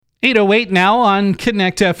8:08 now on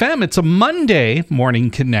Connect FM. It's a Monday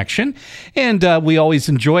morning connection, and we always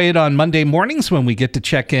enjoy it on Monday mornings when we get to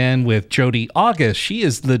check in with Jodi August. She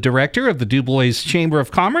is the director of the DuBois Chamber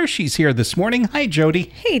of Commerce. She's here this morning. Hi,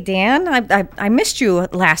 Jodi. Hey, Dan. I missed you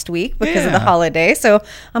last week because of the holiday, so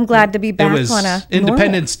I'm glad to be back on a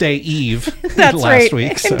Independence Day Eve That's last right.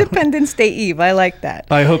 week. So. Independence Day Eve. I like that.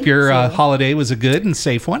 I hope your holiday was a good and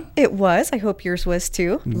safe one. It was. I hope yours was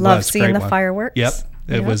too. Love seeing the fireworks. Yep.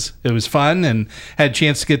 It was fun, and had a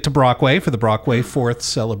chance to get to Brockway for the Brockway 4th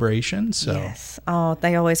celebration. So yes. Oh,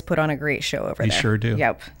 they always put on a great show over there. They sure do.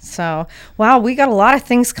 Yep. So, wow, we got a lot of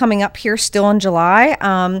things coming up here still in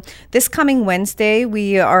July. This coming Wednesday,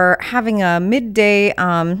 we are having a midday,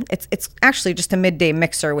 it's actually just a midday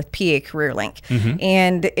mixer with PA CareerLink. Mm-hmm.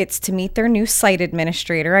 And it's to meet their new site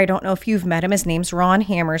administrator. I don't know if you've met him. His name's Ron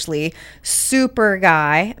Hammersley. Super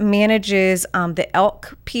guy. Manages the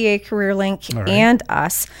Elk PA CareerLink and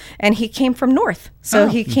us, and he came from North, so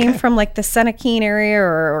he came from like the Seneca area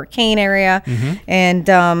or Kane area, and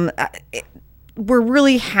we're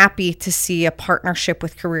really happy to see a partnership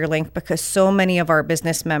with CareerLink because so many of our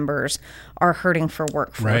business members are hurting for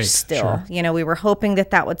workforce still. Sure. You know, we were hoping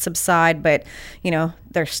that would subside, but you know,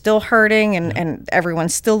 they're still hurting, and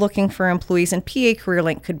everyone's still looking for employees, and PA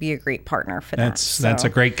CareerLink could be a great partner for that. That's a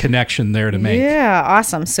great connection there to make. Yeah,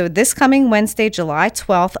 awesome. So this coming Wednesday, July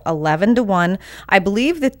 12th, 11 to 1, I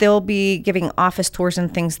believe that they'll be giving office tours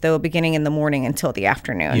and things, though, beginning in the morning until the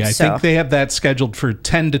afternoon. Yeah, I think they have that scheduled for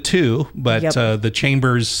 10 to 2, but the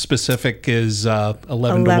chamber's specific is 11 to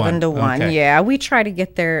 1. 11 to 1, okay. Yeah. We try to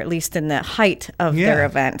get there at least in the height of their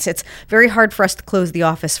events. It's very hard for us to close the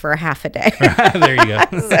office for a half a day. There you go.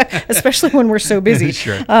 Especially when we're so busy.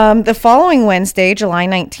 Sure. The following Wednesday, July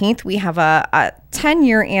 19th, we have a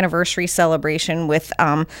 10-year anniversary celebration with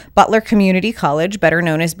Butler Community College, better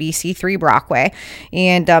known as BC3 Brockway.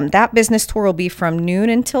 And that business tour will be from noon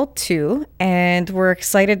until 2. And we're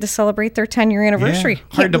excited to celebrate their 10-year anniversary.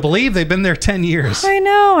 Yeah, hard to believe they've been there 10 years. I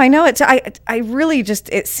know. I really just,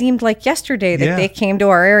 it seemed like yesterday that they came to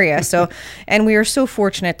our area. So, and we are so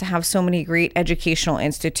fortunate to have so many great educational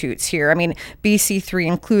institutes here. I mean, BC3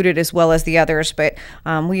 included as well as the others, but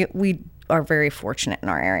we are very fortunate in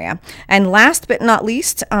our area. And last but not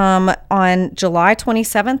least, on July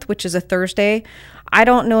 27th, which is a Thursday, I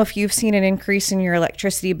don't know if you've seen an increase in your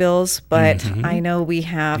electricity bills, but I know we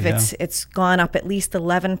have. Yeah. It's gone up at least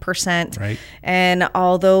 11%. Right. And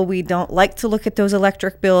although we don't like to look at those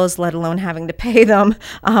electric bills, let alone having to pay them,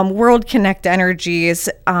 World Connect Energy is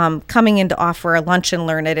coming in to offer a lunch and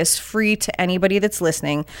learn. It is free to anybody that's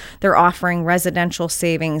listening. They're offering residential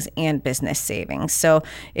savings and business savings. So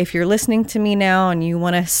if you're listening to me now and you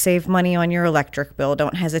want to save money on your electric bill,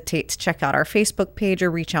 don't hesitate to check out our Facebook page or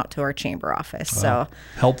reach out to our chamber office. So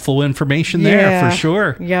helpful information there for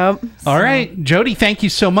sure. Yep. All right, Jodi, thank you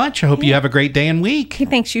so much. I hope you have a great day and week. Hey,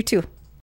 thanks, you too.